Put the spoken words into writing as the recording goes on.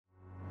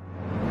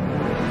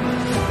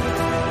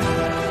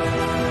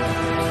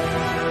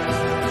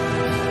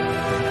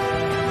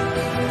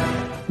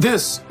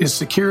This is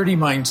Security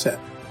Mindset.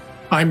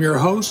 I'm your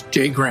host,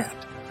 Jay Grant.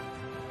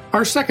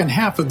 Our second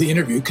half of the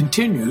interview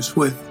continues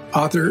with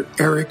author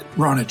Eric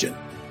Ronigen.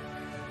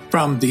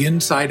 From The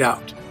Inside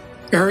Out,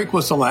 Eric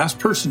was the last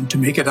person to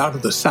make it out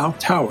of the South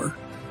Tower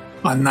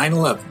on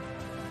 9/11.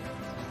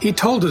 He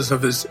told us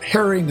of his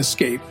harrowing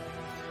escape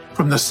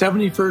from the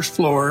 71st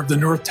floor of the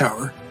North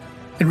Tower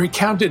and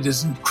recounted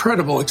his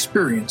incredible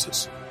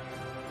experiences.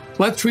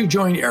 Let's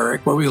rejoin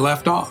Eric where we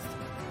left off.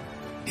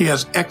 He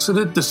has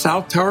exited the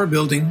South Tower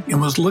building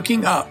and was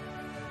looking up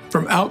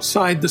from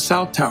outside the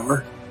South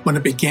Tower when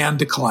it began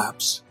to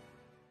collapse.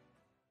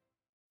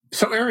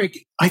 So,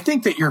 Eric, I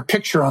think that your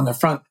picture on the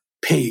front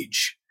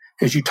page,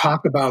 as you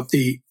talk about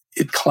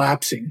it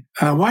collapsing,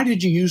 why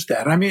did you use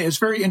that? I mean, it's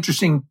a very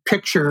interesting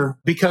picture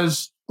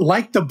because,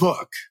 like the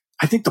book,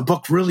 I think the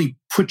book really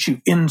puts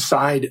you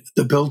inside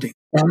the building.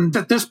 And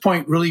at this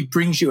point, really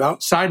brings you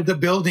outside of the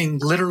building,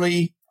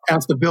 literally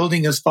as the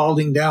building is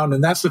falling down.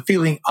 And that's the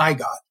feeling I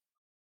got.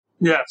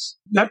 Yes,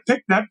 that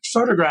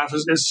photograph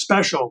is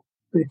special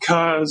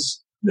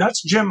because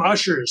that's Jim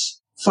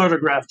Usher's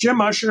photograph. Jim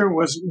Usher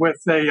was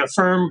with a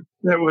firm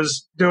that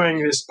was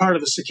doing this part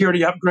of the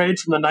security upgrade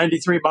from the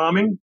 93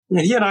 bombing. And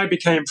he and I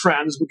became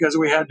friends because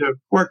we had to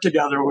work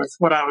together with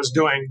what I was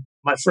doing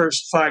my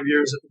first 5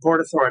 years at the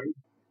Port Authority.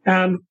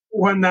 And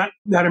when that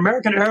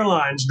American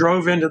Airlines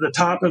drove into the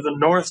top of the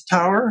North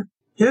Tower,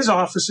 his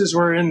offices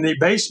were in the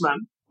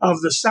basement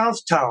of the South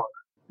Tower.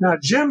 Now,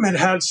 Jim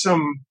had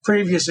some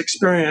previous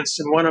experience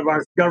in one of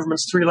our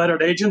government's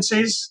three-lettered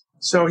agencies,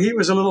 so he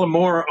was a little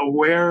more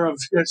aware of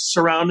his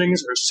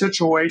surroundings, or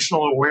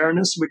situational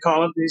awareness, we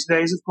call it these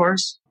days, of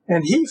course.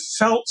 And he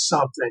felt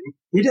something.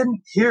 He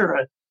didn't hear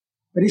it,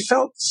 but he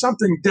felt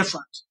something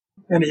different.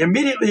 And he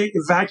immediately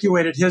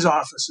evacuated his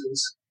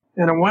offices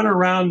and went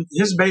around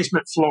his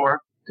basement floor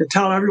to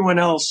tell everyone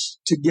else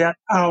to get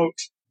out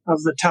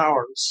of the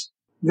towers.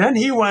 Then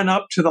he went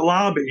up to the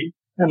lobby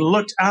and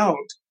looked out.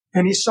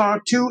 And he saw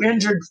two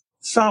injured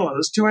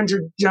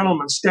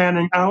gentlemen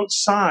standing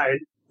outside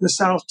the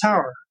South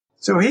Tower.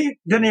 So he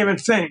didn't even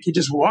think. He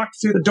just walked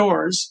through the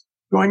doors,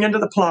 going into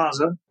the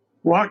plaza,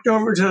 walked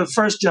over to the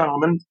first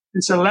gentleman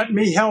and said, "Let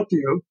me help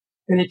you."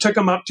 And he took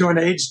him up to an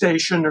aid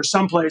station or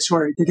someplace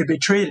where he could be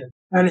treated.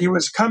 And he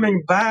was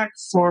coming back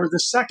for the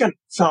second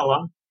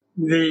fella.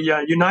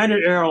 The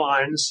United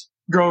Airlines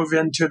drove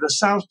into the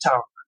South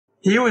Tower.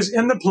 He was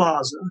in the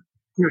plaza.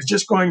 He was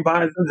just going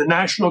by the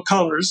national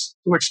colors,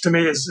 which to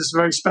me is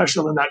very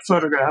special in that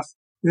photograph.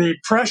 The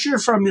pressure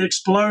from the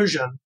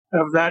explosion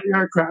of that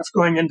aircraft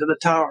going into the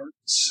tower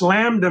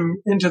slammed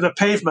him into the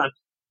pavement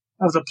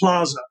of the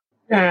plaza,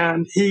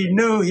 and he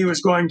knew he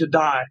was going to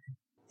die.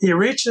 He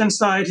reached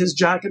inside his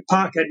jacket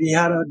pocket. He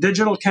had a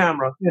digital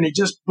camera, and he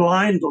just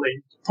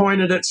blindly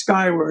pointed it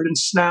skyward and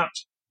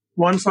snapped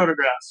one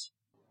photograph.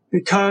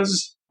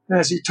 Because,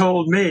 as he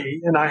told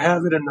me, and I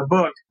have it in the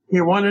book,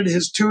 he wanted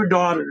his two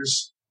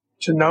daughters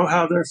to know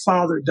how their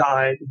father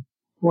died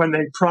when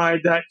they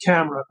pried that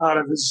camera out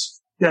of his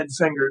dead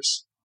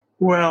fingers.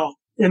 Well,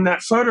 in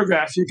that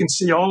photograph, you can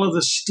see all of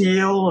the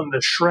steel and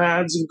the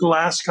shreds of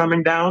glass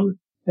coming down,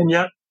 and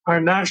yet our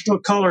national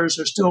colors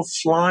are still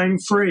flying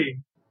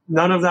free.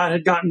 None of that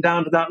had gotten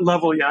down to that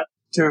level yet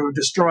to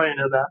destroy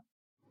any of that.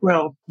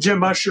 Well,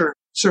 Jim Usher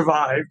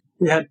survived.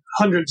 He had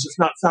hundreds, if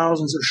not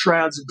thousands, of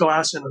shreds of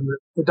glass in him.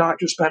 The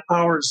doctor spent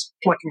hours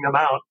plucking them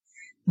out.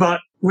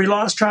 But we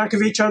lost track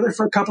of each other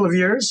for a couple of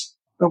years.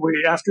 But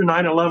after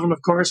 9/11,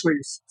 of course,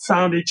 we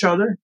found each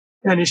other.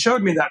 And he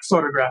showed me that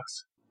photograph.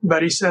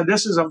 But he said,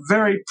 "This is a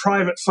very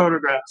private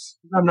photograph.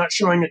 I'm not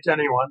showing it to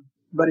anyone."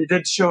 But he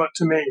did show it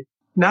to me.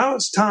 Now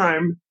it's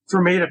time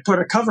for me to put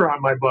a cover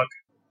on my book.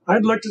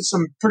 I'd looked at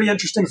some pretty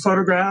interesting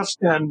photographs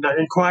and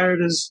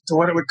inquired as to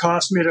what it would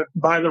cost me to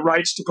buy the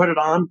rights to put it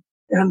on.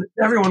 And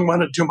everyone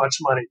wanted too much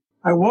money.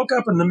 I woke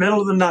up in the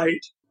middle of the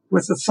night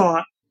with the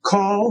thought,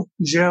 call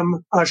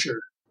Jim Usher.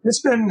 It's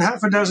been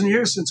half a dozen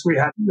years since we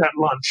had that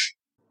lunch.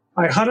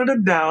 I hunted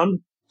him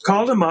down,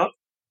 called him up,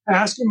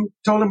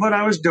 told him what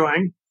I was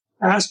doing,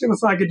 asked him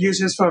if I could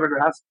use his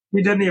photograph.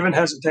 He didn't even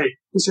hesitate.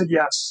 He said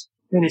yes.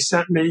 And he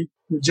sent me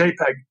the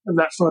JPEG of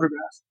that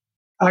photograph.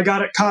 I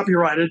got it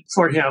copyrighted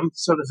for him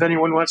so that if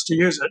anyone wants to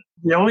use it.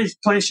 The only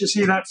place you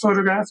see that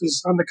photograph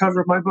is on the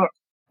cover of my book.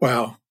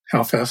 Wow,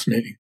 how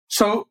fascinating.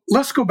 So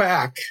let's go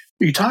back.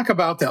 You talk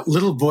about that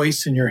little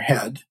voice in your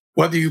head.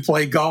 Whether you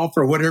play golf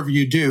or whatever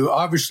you do,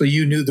 obviously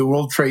you knew the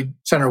World Trade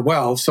Center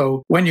well.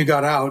 So when you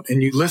got out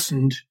and you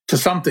listened to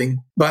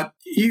something, but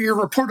you're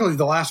reportedly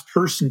the last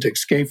person to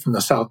escape from the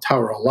South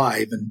Tower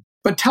alive.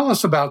 But tell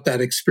us about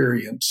that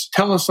experience.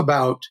 Tell us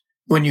about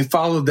when you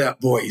followed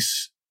that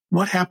voice.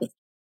 What happened?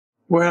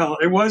 Well,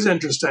 it was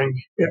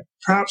interesting. It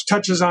perhaps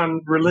touches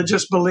on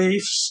religious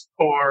beliefs,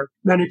 or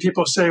many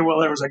people say,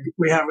 well,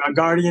 we have a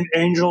guardian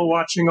angel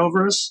watching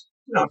over us.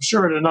 I'm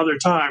sure at another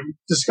time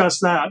discuss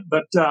that.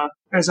 But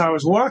as I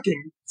was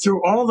walking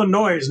through all the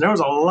noise, and there was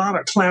a lot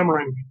of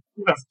clamoring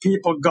of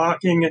people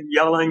gawking and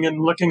yelling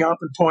and looking up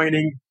and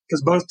pointing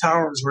because both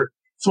towers were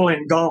fully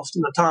engulfed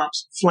in the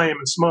tops, flame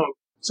and smoke.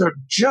 So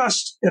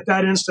just at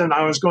that instant,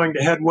 I was going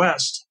to head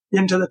west.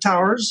 into the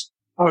towers.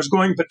 I was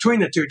going between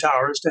the two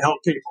towers to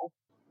help people.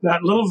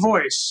 That little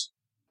voice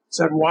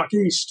said, walk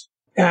east.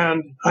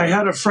 And I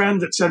had a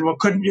friend that said, well,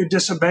 couldn't you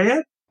disobey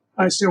it?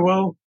 I said,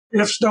 well,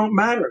 ifs don't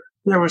matter.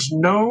 There was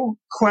no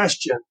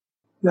question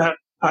that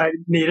I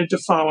needed to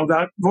follow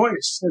that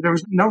voice. There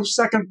was no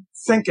second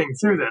thinking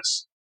through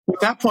this. At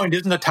that point,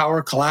 isn't the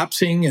tower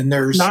collapsing and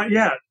there's... Not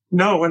yet.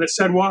 No, when it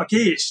said walk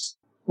east,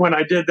 when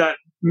I did that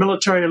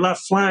military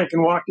left flank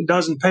and walked a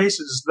dozen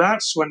paces,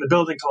 that's when the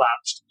building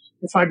collapsed.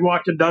 If I'd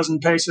walked a dozen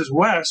paces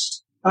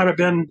west, I'd have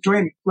been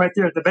right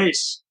there at the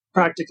base,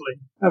 practically,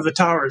 of the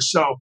towers.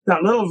 So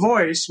that little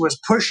voice was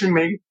pushing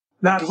me.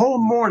 That whole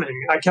morning,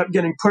 I kept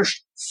getting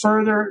pushed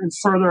further and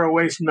further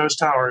away from those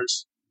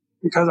towers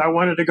because I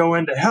wanted to go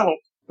in to help.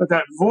 But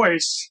that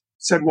voice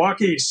said, walk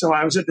east. So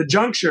I was at the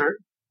juncture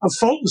of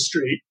Fulton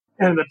Street.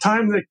 And at the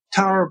time the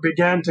tower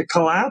began to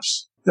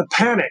collapse, the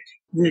panic,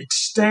 the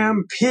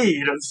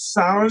stampede of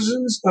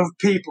thousands of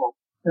people.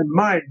 And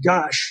my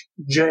gosh,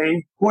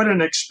 Jay, what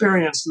an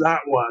experience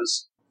that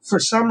was. For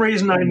some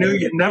reason, I knew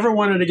you never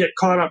wanted to get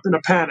caught up in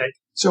a panic.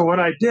 So what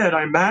I did,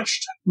 I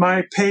matched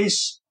my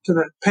pace to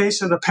the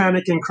pace of the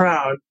panicking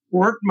crowd,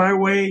 worked my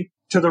way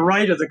to the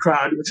right of the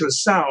crowd, which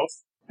was south,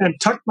 and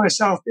tucked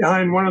myself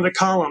behind one of the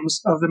columns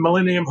of the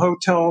Millennium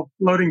Hotel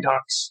loading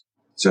docks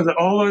so that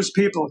all those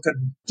people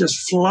could just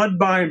flood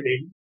by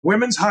me.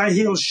 Women's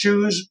high-heeled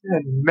shoes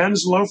and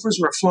men's loafers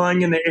were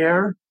flying in the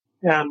air,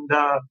 and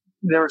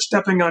they were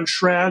stepping on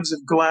shreds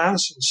of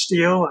glass and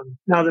steel, and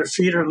now their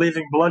feet are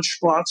leaving blood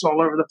spots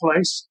all over the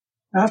place.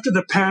 After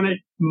the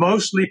panic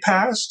mostly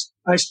passed,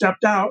 I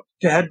stepped out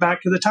to head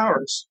back to the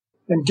towers.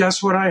 And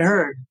guess what I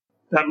heard?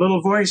 That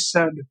little voice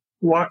said,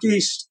 walk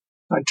east.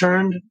 I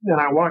turned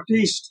and I walked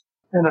east.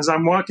 And as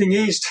I'm walking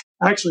east,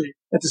 actually,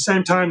 at the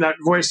same time that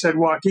voice said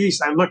walk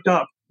east, I looked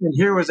up, and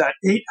here was that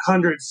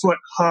 800-foot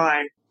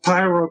high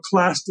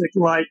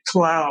pyroclastic-like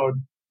cloud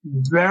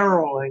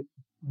barreling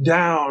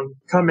down,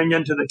 coming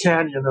into the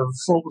canyon of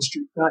Fulton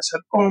Street. And I said,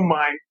 oh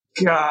my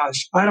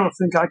gosh, I don't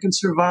think I can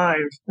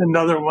survive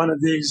another one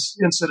of these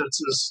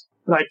incidences.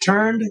 But I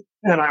turned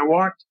and I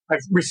walked. I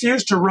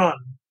refused to run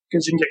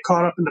because you can get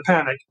caught up in the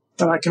panic,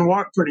 but I can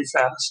walk pretty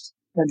fast.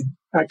 And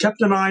I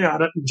kept an eye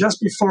on it. And just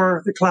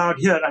before the cloud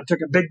hit, I took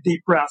a big,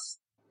 deep breath.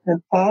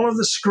 And all of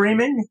the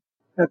screaming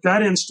at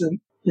that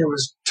instant, it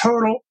was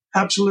total,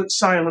 absolute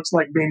silence,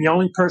 like being the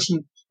only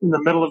person in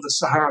the middle of the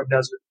Sahara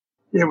Desert.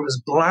 It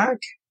was black.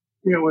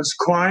 It was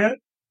quiet.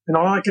 And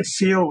all I could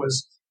feel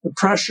was the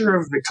pressure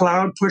of the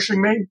cloud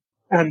pushing me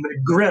and the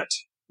grit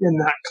in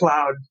that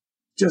cloud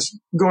just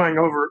going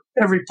over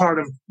every part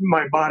of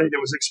my body that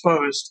was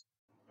exposed.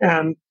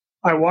 And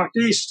I walked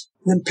east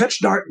in pitch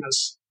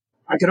darkness.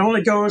 I could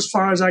only go as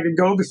far as I could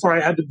go before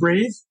I had to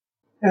breathe.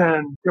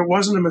 And it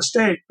wasn't a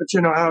mistake, but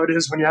you know how it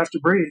is when you have to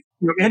breathe.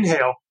 You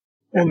inhale.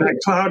 And that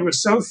cloud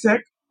was so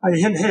thick, I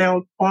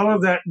inhaled all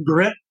of that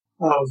grit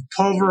of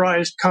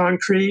pulverized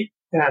concrete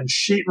and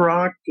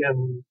sheetrock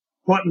and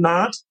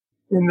whatnot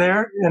in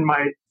there. And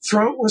my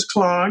throat was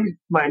clogged.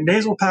 My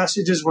nasal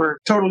passages were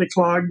totally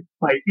clogged.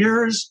 My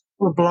ears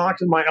were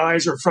blocked and my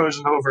eyes were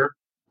frozen over.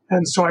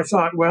 And so I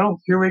thought,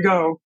 well, here we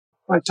go.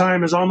 My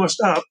time is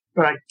almost up,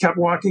 but I kept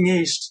walking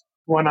east.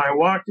 When I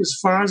walked as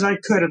far as I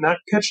could in that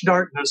pitch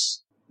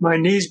darkness, my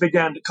knees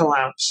began to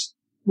collapse.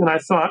 And I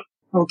thought,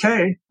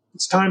 okay,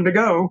 it's time to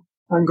go.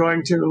 I'm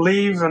going to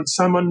leave on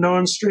some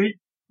unknown street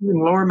in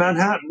lower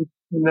Manhattan.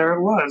 And there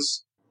it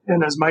was.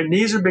 And as my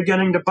knees are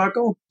beginning to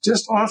buckle,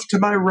 just off to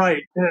my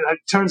right, and it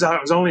turns out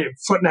it was only a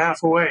foot and a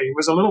half away, it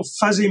was a little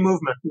fuzzy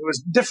movement. It was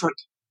different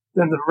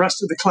than the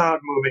rest of the cloud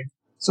moving.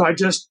 So I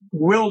just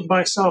willed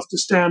myself to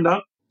stand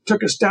up,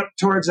 took a step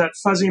towards that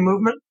fuzzy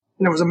movement,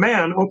 and it was a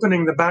man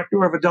opening the back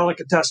door of a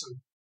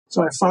delicatessen.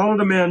 So I followed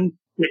him in.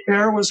 The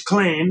air was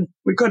clean.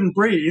 We couldn't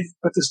breathe,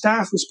 but the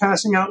staff was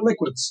passing out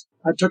liquids.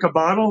 I took a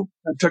bottle,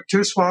 I took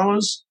 2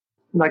 swallows,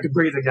 and I could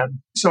breathe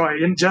again. So I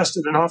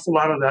ingested an awful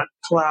lot of that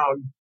cloud.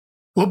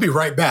 We'll be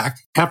right back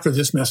after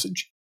this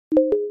message.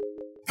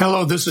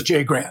 Hello, this is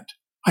Jay Grant.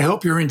 I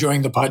hope you're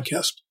enjoying the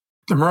podcast.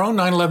 The Morone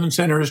 9/11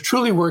 Center is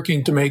truly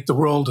working to make the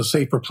world a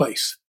safer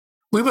place.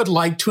 We would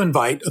like to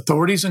invite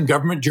authorities and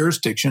government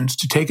jurisdictions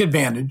to take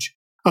advantage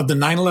of the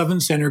 9/11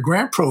 Center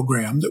grant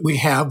program that we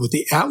have with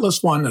the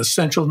Atlas One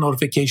Essential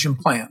Notification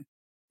Plan.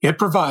 It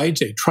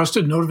provides a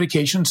trusted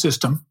notification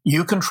system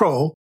you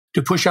control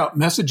to push out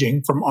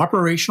messaging from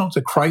operational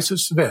to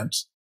crisis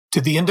events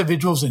to the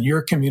individuals in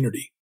your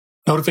community.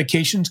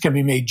 Notifications can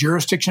be made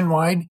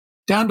jurisdiction-wide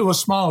down to a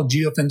small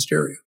geofenced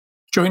area.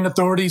 Join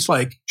authorities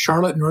like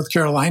Charlotte, North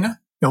Carolina,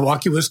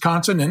 Milwaukee,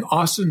 Wisconsin, and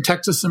Austin,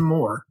 Texas, and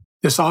more.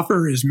 This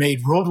offer is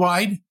made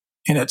worldwide,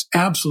 and it's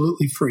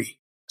absolutely free.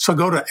 So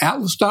go to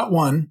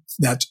atlas.one,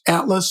 that's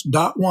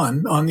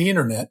atlas.one on the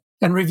internet,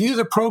 and review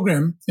the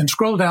program and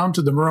scroll down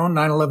to the Morone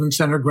 9/11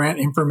 Center grant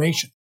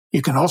information.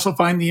 You can also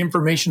find the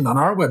information on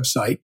our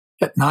website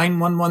at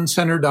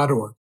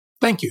 911center.org.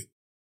 Thank you.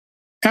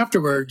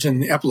 Afterwards, in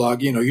the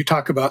epilogue, you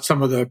talk about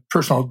some of the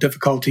personal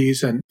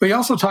difficulties, and we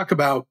also talk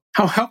about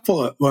how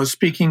helpful it was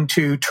speaking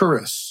to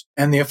tourists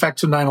and the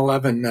effects of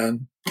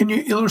 9/11. Can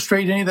you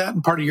illustrate any of that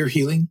in part of your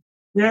healing?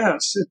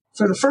 Yes.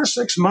 For the first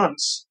 6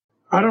 months,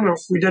 I don't know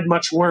if we did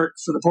much work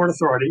for the Port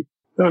Authority,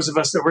 those of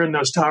us that were in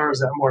those towers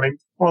that morning,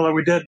 although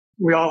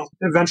we all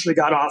eventually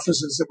got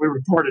offices that we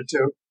reported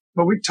to.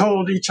 But we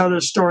told each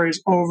other's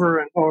stories over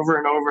and over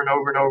and over and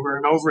over and over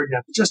and over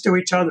again, just to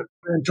each other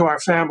and to our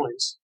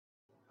families.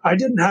 I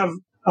didn't have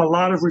a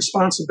lot of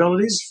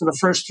responsibilities for the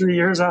first 3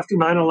 years after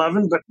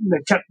 9/11, but they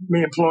kept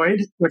me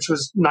employed, which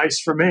was nice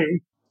for me.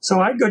 So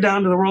I'd go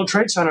down to the World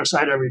Trade Center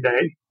site every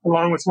day,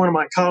 along with one of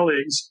my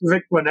colleagues,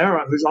 Vic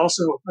Guanera, who's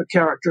also a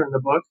character in the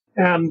book.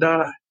 And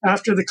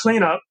after the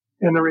cleanup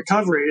and the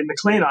recovery and the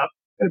cleanup,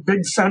 a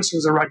big fence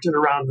was erected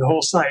around the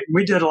whole site.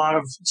 We did a lot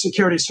of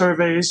security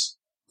surveys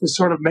to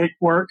sort of make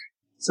work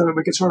so that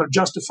we could sort of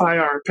justify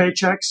our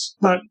paychecks.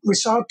 But we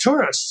saw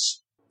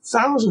tourists,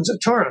 thousands of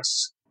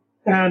tourists.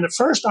 And at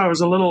first I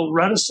was a little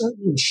reticent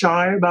and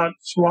shy about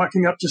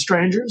walking up to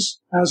strangers,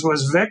 as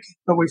was Vic.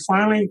 But we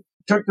finally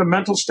took the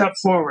mental step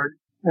forward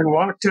and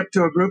walked up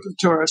to a group of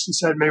tourists and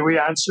said, "May we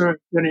answer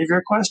any of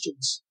your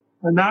questions?"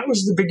 And that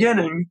was the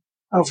beginning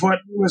of what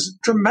was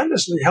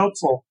tremendously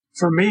helpful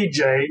for me,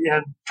 Jay,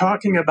 in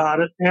talking about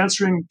it,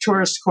 answering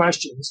tourist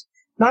questions.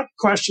 Not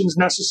questions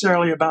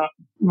necessarily about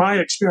my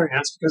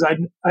experience, because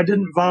I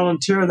didn't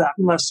volunteer that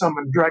unless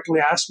someone directly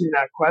asked me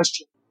that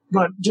question.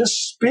 But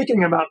just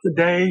speaking about the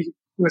day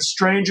with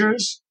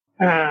strangers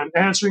and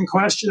answering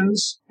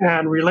questions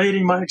and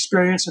relating my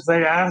experience if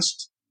they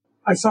asked,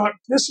 I thought,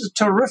 this is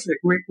terrific.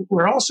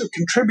 We're also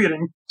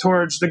contributing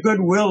towards the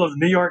goodwill of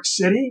New York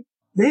City.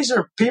 These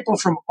are people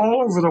from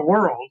all over the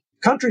world,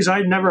 countries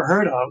I'd never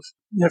heard of,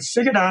 have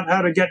figured out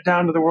how to get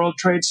down to the World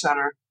Trade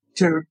Center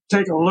to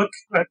take a look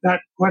at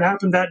what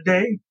happened that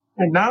day.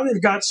 And now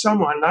they've got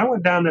someone, and I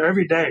went down there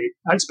every day.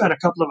 I'd spend a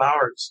couple of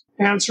hours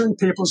answering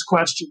people's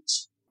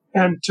questions.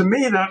 And to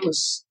me, that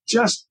was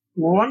just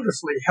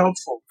wonderfully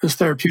helpful. It was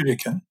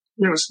therapeutic.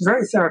 It was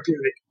very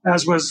therapeutic,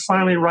 as was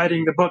finally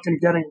writing the book and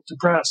getting it to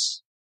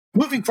press.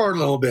 Moving forward a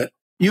little bit,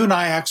 you and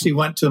I actually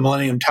went to the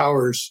Millennium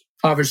Towers.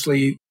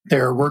 Obviously,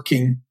 they're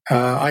working.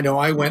 I know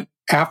I went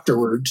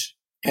afterwards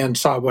and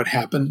saw what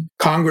happened.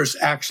 Congress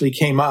actually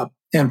came up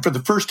and for the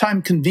first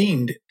time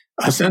convened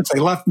since they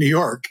left New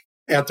York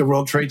at the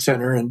World Trade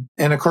Center.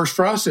 And of course,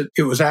 for us,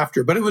 it was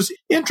after. But it was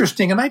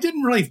interesting, and I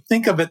didn't really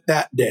think of it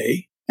that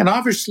day. And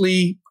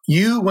obviously,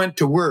 you went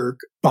to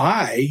work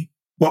by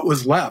what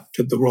was left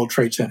of the World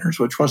Trade Centers,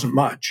 which wasn't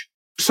much.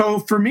 So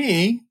for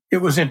me, it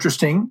was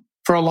interesting.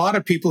 For a lot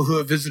of people who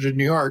have visited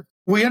New York,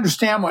 we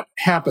understand what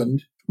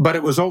happened, but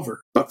it was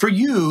over. But for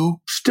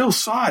you, still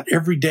saw it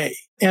every day.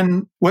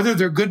 And whether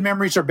they're good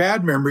memories or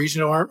bad memories,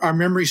 our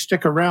memories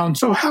stick around.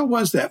 So how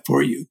was that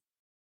for you?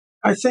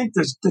 I think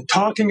the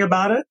talking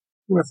about it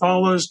with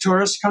all those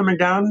tourists coming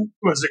down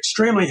was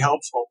extremely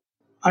helpful.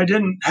 I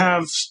didn't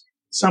have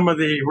some of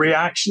the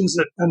reactions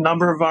that a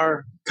number of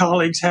our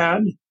colleagues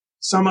had.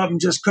 Some of them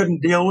just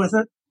couldn't deal with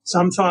it.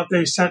 Some thought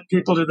they sent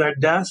people to their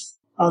death.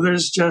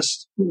 Others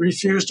just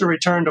refused to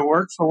return to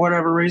work for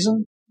whatever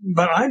reason.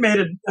 But I made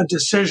a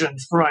decision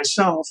for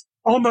myself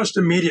almost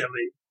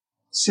immediately,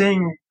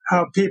 seeing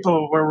how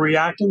people were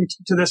reacting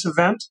to this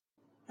event.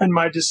 And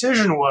my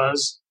decision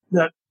was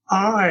that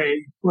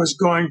I was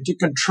going to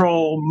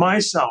control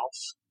myself,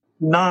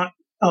 not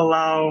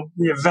allow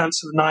the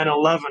events of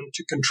 9/11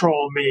 to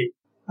control me.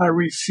 I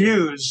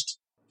refused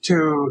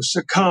to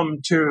succumb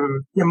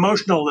to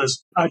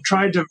emotionalism. I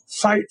tried to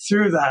fight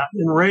through that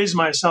and raise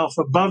myself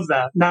above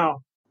that.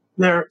 Now,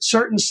 there are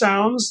certain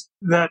sounds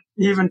that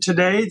even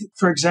today,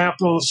 for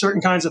example,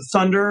 certain kinds of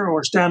thunder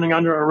or standing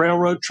under a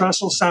railroad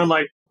trestle sound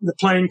like the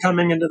plane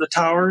coming into the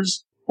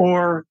towers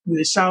or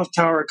the South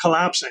Tower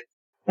collapsing.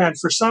 And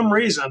for some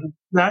reason,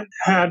 that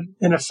had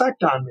an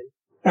effect on me.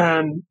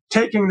 And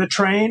taking the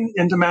train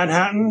into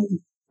Manhattan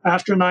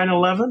after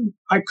 9/11,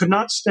 I could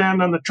not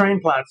stand on the train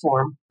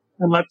platform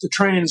and let the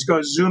trains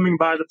go zooming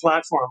by the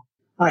platform.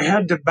 I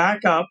had to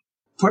back up,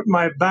 put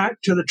my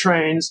back to the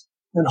trains,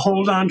 and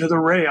hold on to the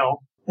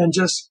rail and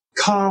just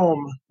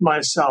calm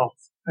myself.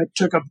 I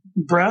took a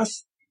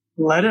breath,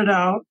 let it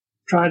out,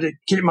 tried to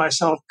keep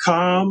myself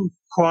calm,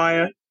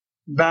 quiet,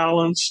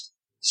 balanced,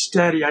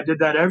 steady. I did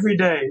that every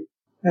day.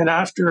 And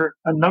after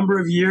a number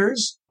of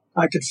years,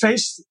 I could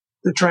face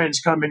the trains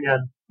coming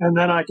in, and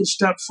then I could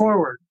step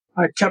forward.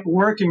 I kept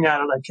working at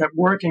it. I kept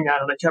working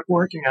at it. I kept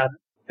working at it.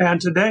 And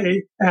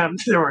today, and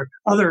there were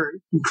other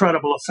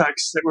incredible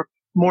effects that were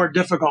more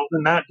difficult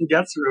than that to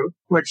get through,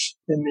 which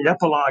in the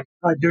epilogue,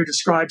 I do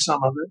describe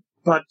some of it.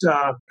 But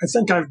I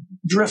think I've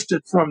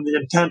drifted from the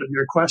intent of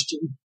your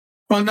question.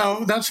 Well,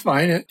 no, that's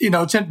fine.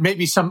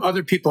 Maybe some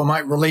other people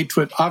might relate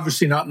to it,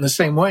 obviously not in the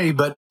same way,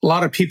 but a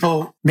lot of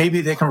people,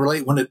 maybe they can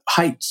relate when it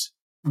heights,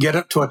 get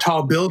up to a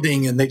tall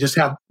building and they just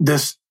have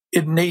this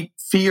innate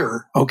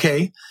fear,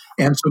 okay?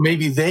 And so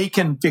maybe they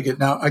can figure it.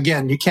 Now,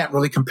 again, you can't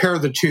really compare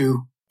the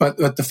two, but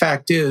the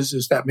fact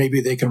is that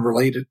maybe they can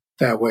relate it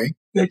that way.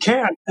 They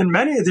can. And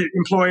many of the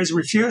employees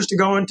refused to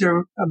go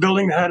into a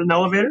building that had an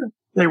elevator.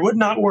 They would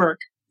not work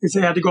if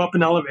they had to go up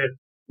an elevator.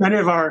 many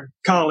of our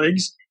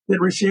colleagues that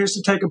refused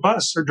to take a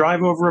bus or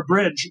drive over a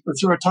bridge or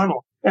through a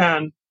tunnel.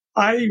 And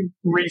I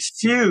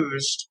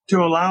refused to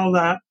allow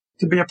that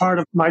to be a part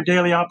of my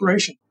daily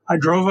operation. I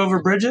drove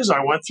over bridges.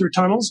 I went through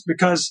tunnels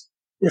because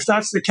if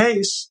that's the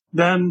case,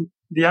 then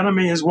the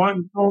enemy has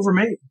won over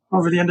me,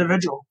 over the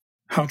individual.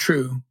 How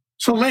true.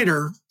 So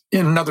later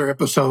in another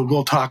episode,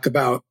 we'll talk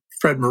about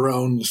Fred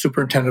Marone, the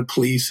superintendent of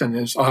police, and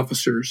his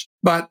officers.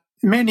 But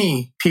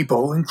many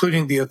people,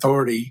 including the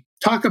authority,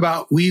 talk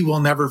about we will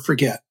never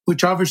forget,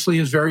 which obviously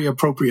is very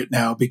appropriate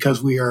now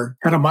because we are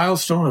at a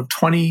milestone of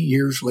 20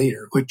 years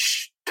later,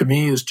 which to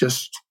me is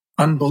just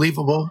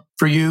unbelievable.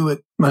 For you,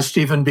 it must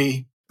even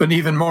be, but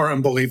even more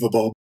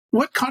unbelievable.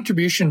 What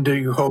contribution do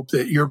you hope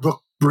that your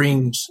book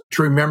brings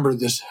to remember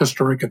this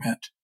historic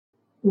event?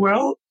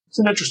 Well, it's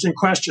an interesting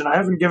question. I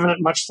haven't given it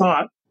much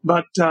thought.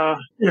 But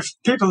if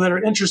people that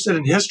are interested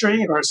in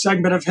history or a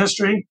segment of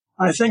history,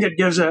 I think it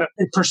gives a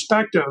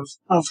perspective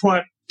of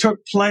what took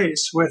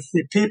place with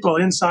the people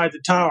inside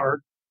the tower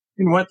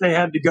and what they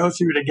had to go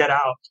through to get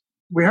out.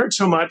 We heard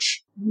so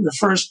much the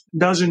first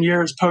dozen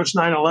years post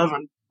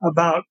 9/11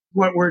 about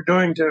what we're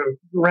doing to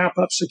ramp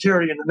up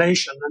security in the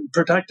nation and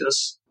protect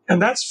us.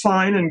 And that's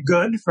fine and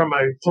good from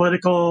a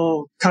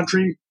political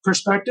country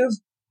perspective.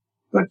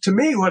 But to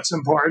me, what's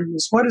important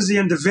is what is the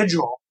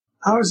individual?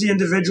 How is the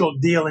individual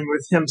dealing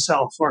with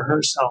himself or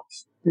herself?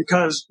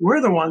 Because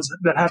we're the ones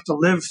that have to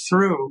live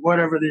through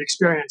whatever the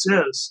experience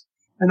is.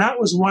 And that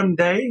was one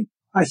day.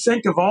 I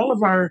think of all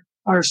of our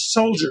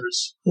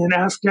soldiers in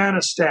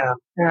Afghanistan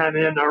and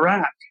in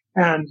Iraq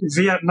and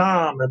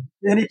Vietnam and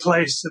any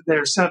place that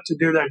they're sent to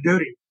do their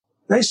duty.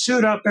 They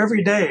suit up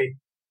every day,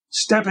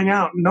 stepping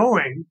out,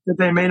 knowing that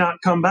they may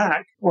not come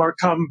back or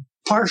come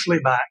partially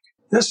back.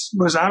 This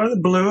was out of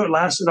the blue. It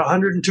lasted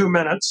 102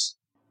 minutes.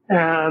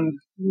 And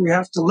we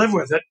have to live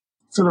with it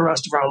for the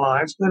rest of our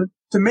lives. But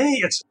to me,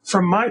 it's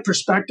from my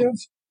perspective,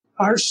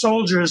 our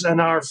soldiers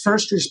and our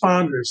first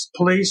responders,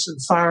 police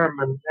and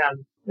firemen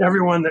and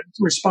everyone that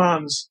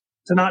responds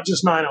to not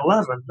just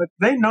 9/11, but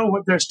they know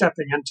what they're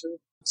stepping into.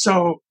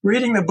 So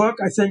reading the book,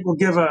 I think, will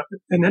give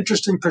an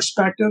interesting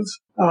perspective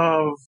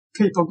of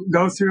people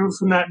go through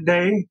from that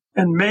day.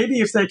 And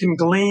maybe if they can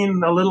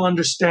glean a little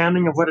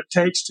understanding of what it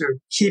takes to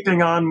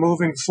keeping on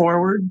moving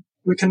forward.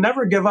 We can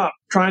never give up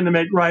trying to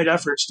make right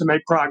efforts to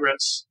make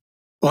progress.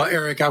 Well,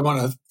 Eric, I want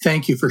to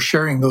thank you for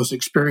sharing those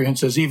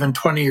experiences. Even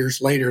 20 years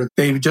later,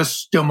 they just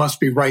still must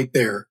be right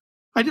there.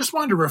 I just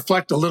wanted to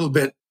reflect a little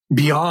bit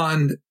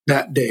beyond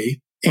that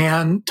day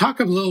and talk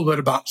a little bit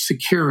about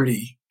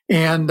security.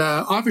 And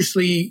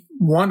obviously,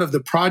 one of the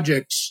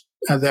projects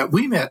that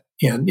we met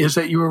in is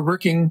that you were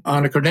working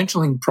on a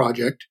credentialing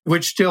project,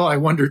 which still I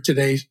wonder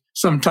today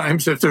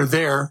sometimes if they're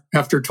there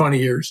after 20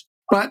 years.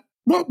 But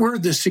what were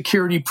the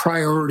security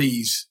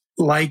priorities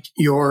like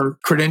your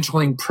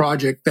credentialing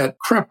project that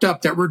crept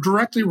up that were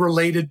directly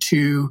related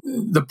to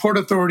the Port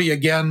Authority?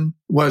 Again,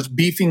 was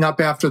beefing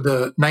up after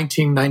the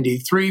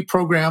 1993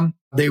 program.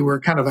 They were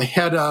kind of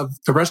ahead of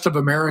the rest of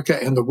America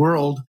and the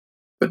world.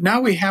 But now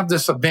we have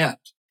this event.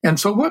 And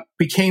so what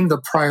became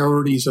the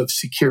priorities of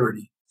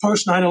security?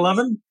 Post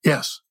 9/11?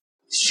 Yes.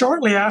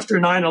 Shortly after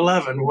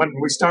 9/11, when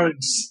we started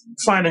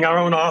finding our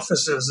own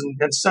offices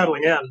and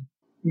settling in,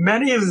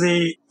 many of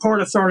the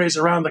port authorities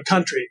around the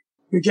country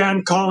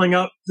began calling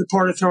up the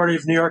Port Authority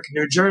of New York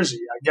and New Jersey,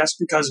 I guess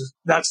because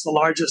that's the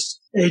largest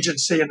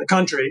agency in the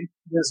country,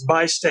 is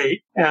by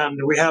state. And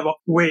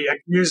I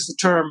use the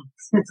term,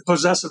 the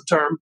possessive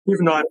term,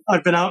 even though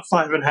I've been out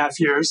 5.5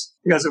 years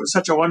because it was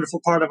such a wonderful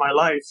part of my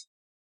life.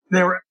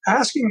 They were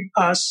asking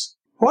us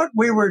what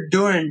we were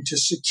doing to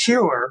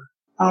secure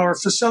our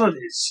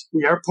facilities,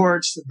 the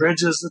airports, the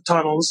bridges, the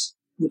tunnels,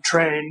 the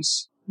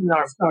trains,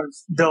 our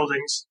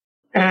buildings.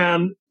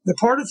 And the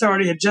Port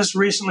Authority had just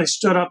recently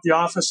stood up the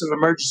Office of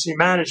Emergency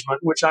Management,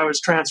 which I was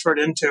transferred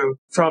into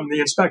from the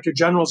Inspector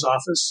General's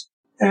office.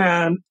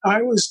 And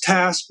I was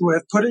tasked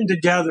with putting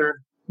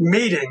together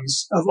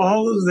meetings of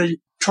all of the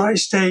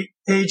tri-state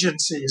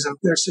agencies of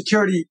their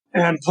security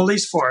and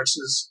police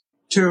forces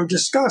to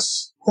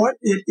discuss what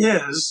it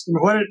is and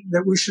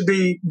that we should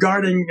be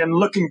guarding and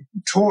looking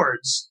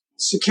towards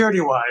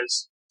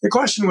security-wise. The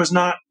question was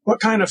not, what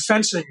kind of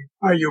fencing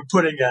are you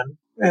putting in?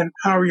 And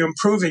how are you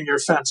improving your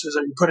fences?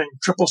 Are you putting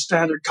triple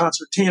standard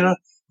concertina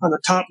on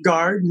the top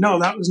guard? No,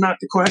 that was not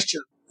the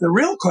question. The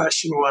real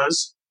question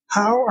was,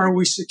 how are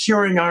we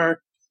securing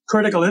our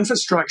critical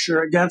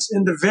infrastructure against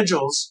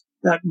individuals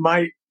that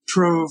might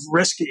prove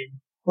risky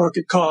or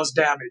could cause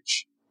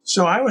damage?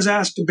 So I was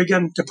asked to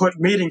begin to put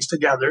meetings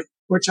together,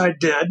 which I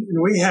did.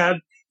 And we had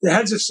the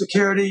heads of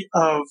security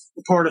of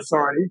the Port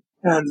Authority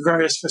and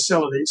various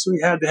facilities.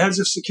 We had the heads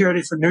of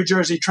security for New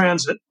Jersey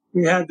Transit.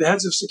 We had the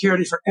heads of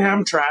security for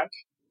Amtrak.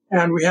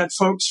 And we had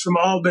folks from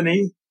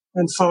Albany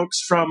and folks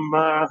from,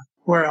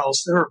 where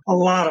else? There were a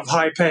lot of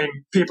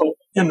high-paying people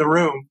in the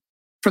room.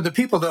 For the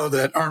people, though,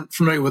 that aren't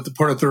familiar with the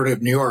Port Authority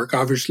of New York,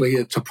 obviously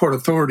it's a port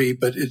authority,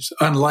 but it's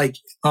unlike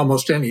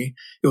almost any.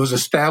 It was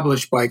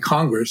established by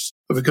Congress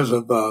because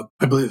of,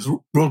 I believe, it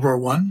was World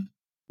War I.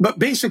 But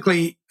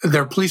basically,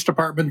 they're a police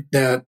department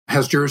that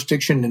has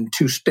jurisdiction in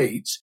 2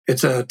 states.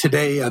 It's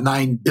today a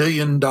 $9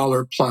 billion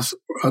plus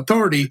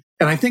authority.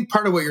 And I think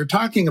part of what you're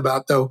talking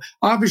about, though,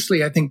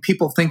 obviously, I think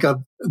people think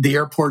of the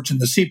airports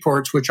and the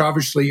seaports, which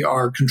obviously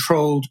are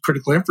controlled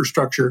critical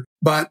infrastructure,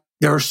 but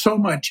there's so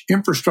much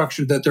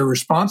infrastructure that they're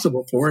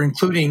responsible for,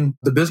 including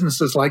the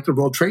businesses like the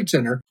World Trade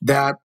Center,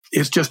 that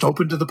is just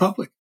open to the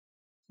public.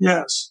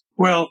 Yes.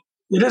 Well,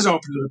 it is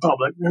open to the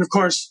public. And of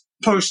course,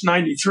 post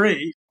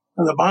 93,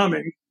 the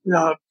bombing,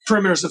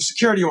 perimeters of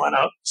security went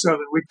up so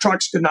that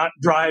trucks could not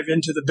drive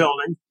into the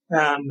building.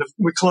 And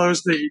we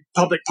closed the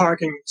public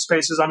parking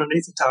spaces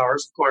underneath the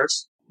towers, of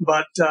course.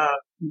 But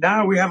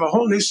now we have a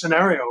whole new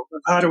scenario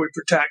of how do we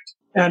protect.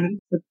 And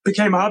it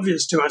became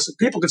obvious to us that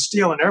people could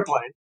steal an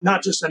airplane,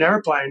 not just an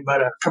airplane,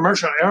 but a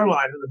commercial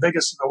airliner, the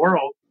biggest in the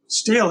world,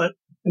 steal it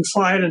and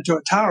fly it into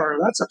a tower.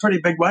 That's a pretty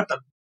big weapon.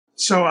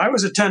 So I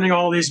was attending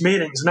all these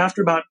meetings, and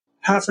after about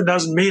half a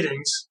dozen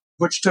meetings,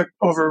 which took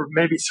over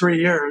maybe 3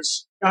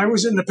 years, I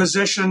was in the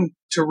position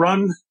to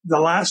run the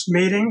last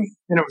meeting,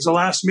 and it was the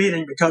last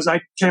meeting because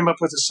I came up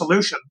with a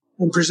solution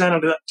and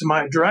presented it to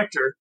my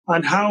director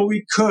on how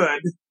we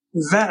could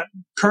vet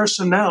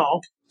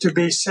personnel to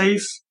be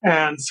safe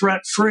and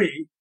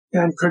threat-free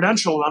and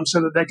credential them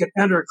so that they could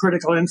enter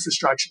critical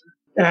infrastructure.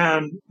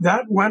 And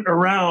that went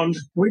around.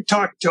 We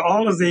talked to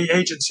all of the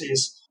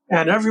agencies,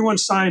 and everyone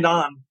signed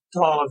on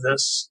to all of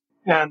this.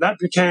 And that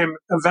became,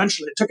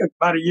 eventually, it took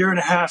about 1.5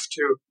 years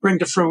to bring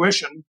to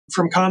fruition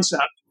from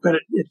concept. But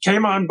it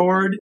came on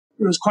board.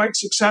 It was quite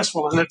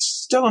successful, and it's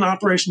still in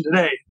operation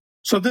today.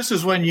 So this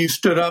is when you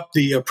stood up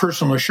the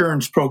personal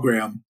assurance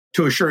program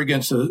to assure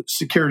against the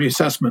security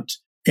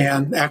assessments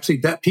and actually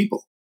vet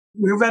people.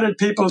 We vetted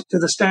people to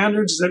the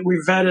standards that we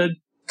vetted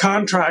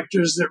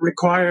contractors that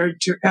required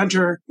to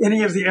enter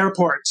any of the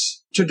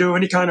airports to do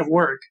any kind of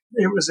work.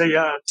 It was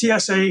a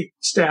TSA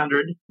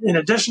standard. In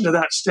addition to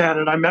that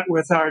standard, I met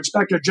with our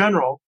Inspector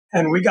General,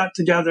 and we got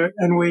together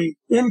and we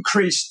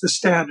increased the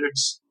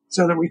standards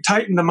so that we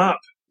tightened them up.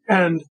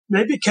 And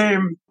they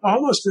became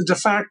almost the de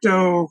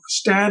facto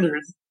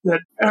standard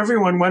that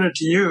everyone wanted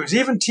to use,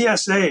 even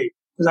TSA,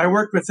 because I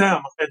worked with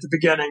them at the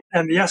beginning,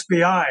 and the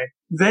FBI.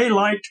 They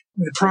liked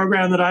the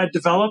program that I had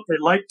developed. They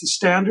liked the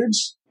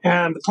standards.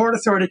 And the Port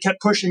Authority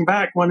kept pushing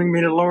back, wanting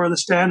me to lower the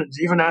standards,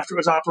 even after it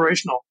was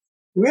operational.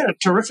 We had a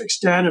terrific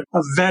standard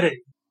of vetting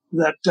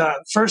that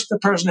first the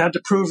person had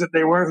to prove that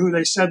they were who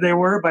they said they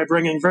were by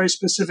bringing very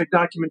specific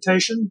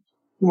documentation.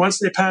 Once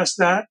they passed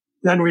that,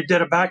 then we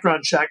did a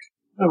background check,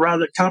 a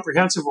rather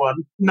comprehensive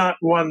one, not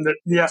one that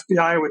the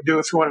FBI would do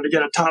if you wanted to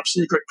get a top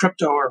secret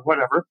crypto or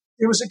whatever.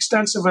 It was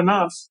extensive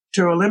enough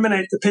to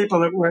eliminate the people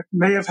that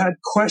may have had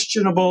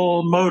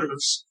questionable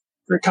motives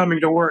for coming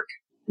to work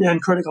in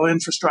critical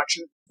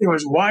infrastructure. It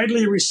was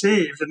widely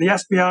received, and the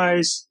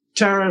FBI's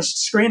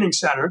terrorist screening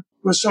center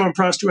was so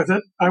impressed with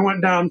it. I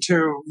went down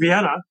to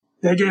Vienna.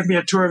 They gave me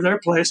a tour of their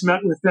place,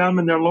 met with them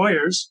and their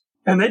lawyers,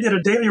 and they did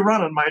a daily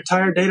run on my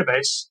entire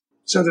database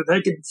so that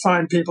they could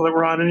find people that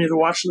were on any of the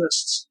watch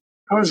lists.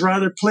 I was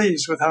rather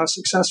pleased with how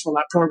successful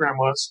that program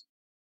was.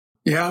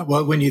 Yeah,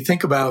 well, when you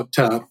think about,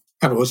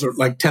 was it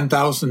like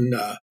 10,000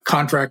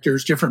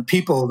 contractors, different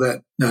people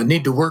that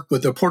need to work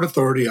with the Port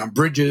Authority on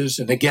bridges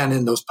and again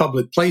in those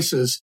public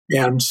places.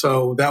 And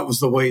so that was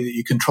the way that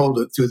you controlled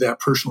it through that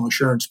personal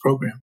assurance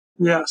program.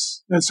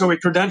 Yes. And so we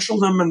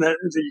credentialed them, and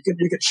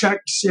you could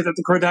check to see that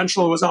the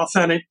credential was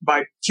authentic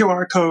by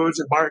QR codes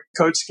and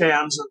barcode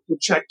scans, and we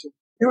checked it.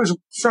 It was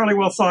fairly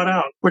well thought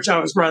out, which I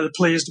was rather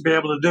pleased to be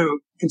able to do,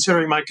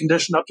 considering my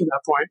condition up to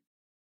that point.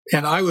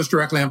 And I was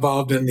directly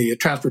involved in the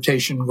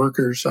Transportation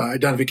Workers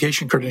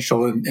Identification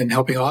Credential and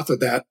helping author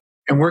that.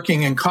 And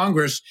working in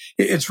Congress,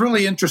 it's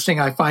really interesting.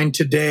 I find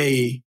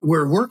today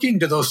we're working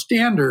to those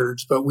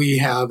standards, but we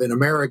have in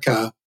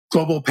America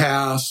Global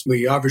Pass.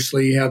 We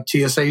obviously have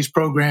TSA's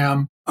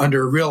program.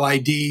 Under Real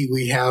ID,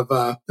 we have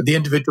the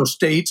individual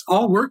states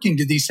all working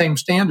to these same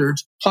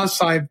standards.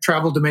 Plus, I've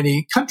traveled to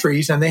many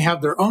countries and they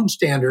have their own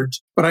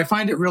standards. But I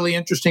find it really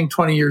interesting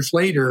 20 years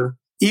later,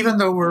 even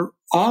though we're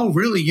all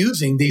really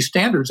using these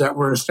standards that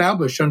were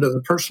established under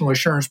the personal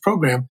assurance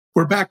program,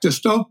 we're back to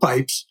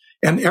stovepipes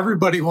and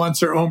everybody wants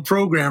their own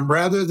program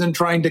rather than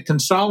trying to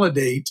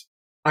consolidate.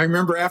 I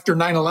remember after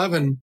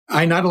 9/11,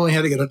 I not only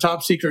had to get a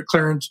top secret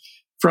clearance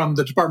from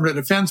the Department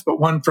of Defense, but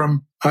one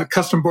from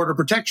Custom Border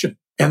Protection.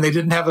 And they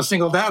didn't have a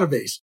single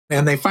database.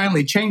 And they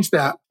finally changed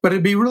that. But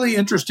it'd be really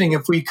interesting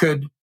if we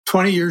could,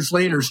 20 years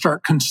later,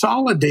 start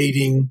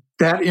consolidating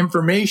that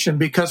information,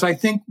 because I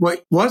think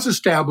what was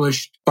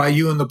established by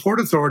you and the Port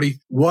Authority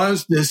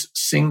was this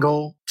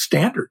single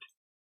standard.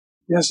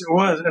 Yes, it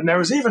was. And there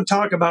was even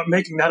talk about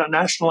making that a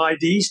national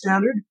ID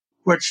standard,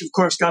 which, of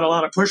course, got a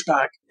lot of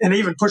pushback, and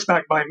even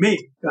pushback by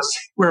me, because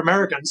we're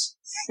Americans.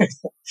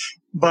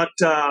 But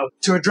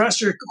to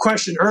address your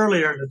question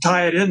earlier, to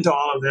tie it into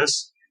all of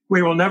this,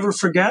 we will never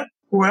forget.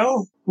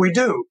 Well, we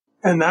do,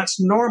 and that's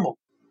normal.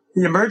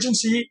 The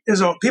emergency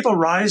is over. People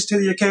rise to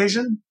the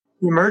occasion.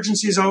 The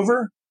emergency is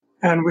over,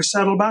 and we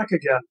settle back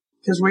again,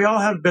 because we all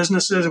have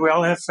businesses, we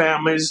all have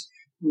families,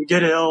 we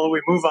get ill,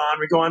 we move on,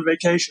 we go on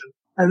vacation,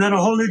 and then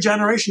a whole new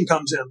generation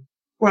comes in.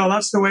 Well,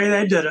 that's the way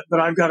they did it, but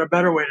I've got a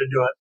better way to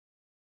do it.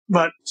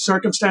 But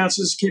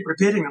circumstances keep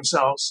repeating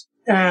themselves.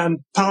 And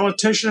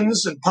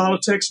politicians and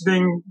politics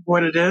being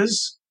what it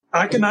is,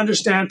 I can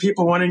understand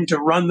people wanting to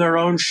run their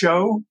own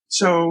show.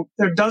 So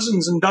there are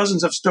dozens and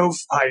dozens of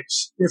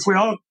stovepipes. If we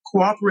all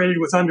cooperated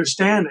with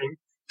understanding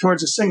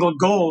towards a single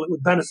goal that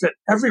would benefit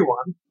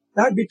everyone,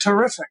 that'd be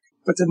terrific.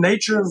 But the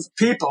nature of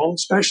people,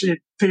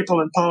 especially people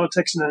in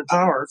politics and in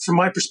power, from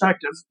my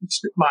perspective,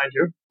 mind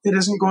you, it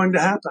isn't going to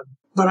happen.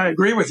 But I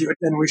agree with you,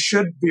 and we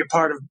should be a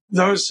part of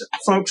those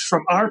folks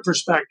from our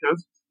perspective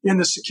in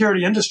the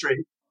security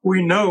industry.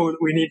 We know that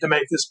we need to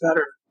make this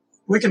better.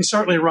 We can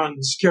certainly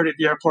run security at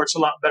the airports a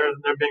lot better than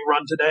they're being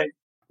run today.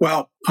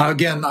 Well,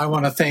 again, I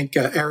want to thank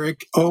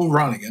Eric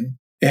O'Ronigan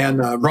and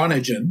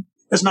Ronigan.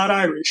 It's not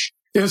Irish.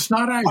 It's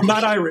not Irish. I'm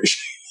not Irish.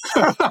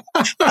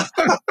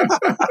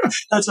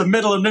 That's a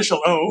middle initial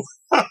O.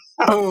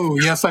 Oh,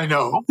 yes, I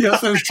know.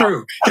 Yes, that's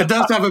true. It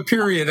does have a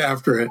period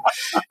after it.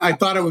 I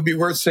thought it would be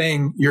worth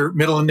saying your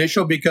middle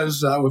initial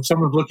because if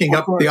someone's looking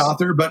up the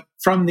author, but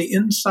From the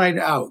Inside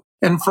Out.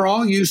 And for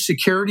all you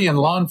security and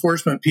law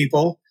enforcement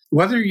people,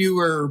 whether you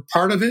were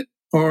part of it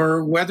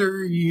or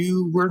whether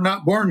you were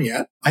not born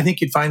yet, I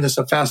think you'd find this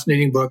a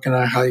fascinating book and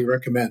I highly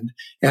recommend.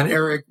 And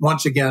Eric,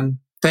 once again,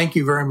 thank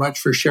you very much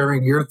for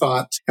sharing your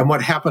thoughts and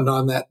what happened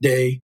on that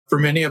day. For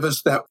many of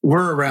us that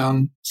were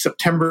around,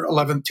 September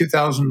 11th,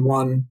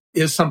 2001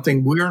 is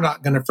something we're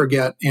not going to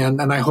forget.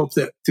 And I hope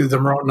that through the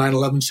Morone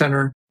 9/11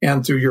 Center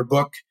and through your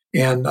book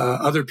and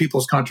other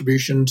people's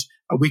contributions,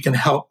 we can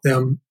help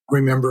them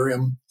remember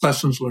and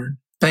lessons learned.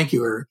 Thank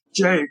you, Eric.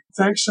 Jay,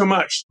 thanks so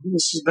much.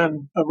 This has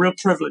been a real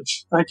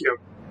privilege. Thank you.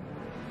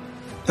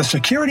 The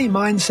Security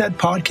Mindset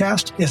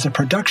Podcast is a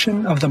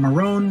production of the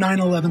Morone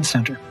 9/11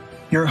 Center.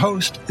 Your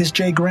host is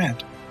Jay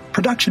Grant.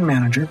 Production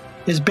manager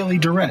is Billy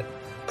Durrett.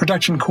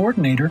 Production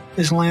coordinator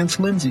is Lance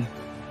Lindsay.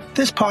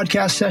 This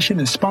podcast session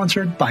is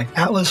sponsored by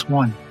Atlas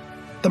One.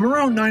 The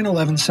Morone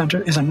 9/11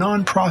 Center is a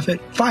nonprofit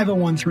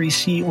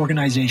 501(c)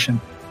 organization.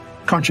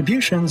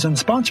 Contributions and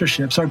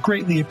sponsorships are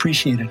greatly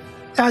appreciated,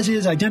 as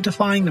is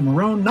identifying the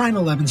Morone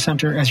 9/11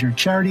 Center as your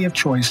charity of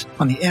choice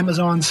on the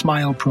Amazon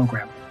Smile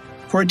program.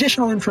 For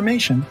additional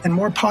information and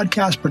more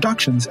podcast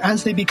productions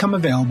as they become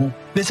available,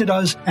 visit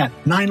us at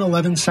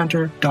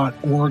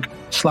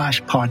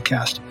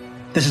 911center.org/podcast.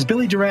 This is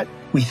Billy Durrett.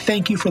 We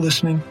thank you for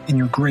listening and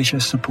your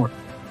gracious support.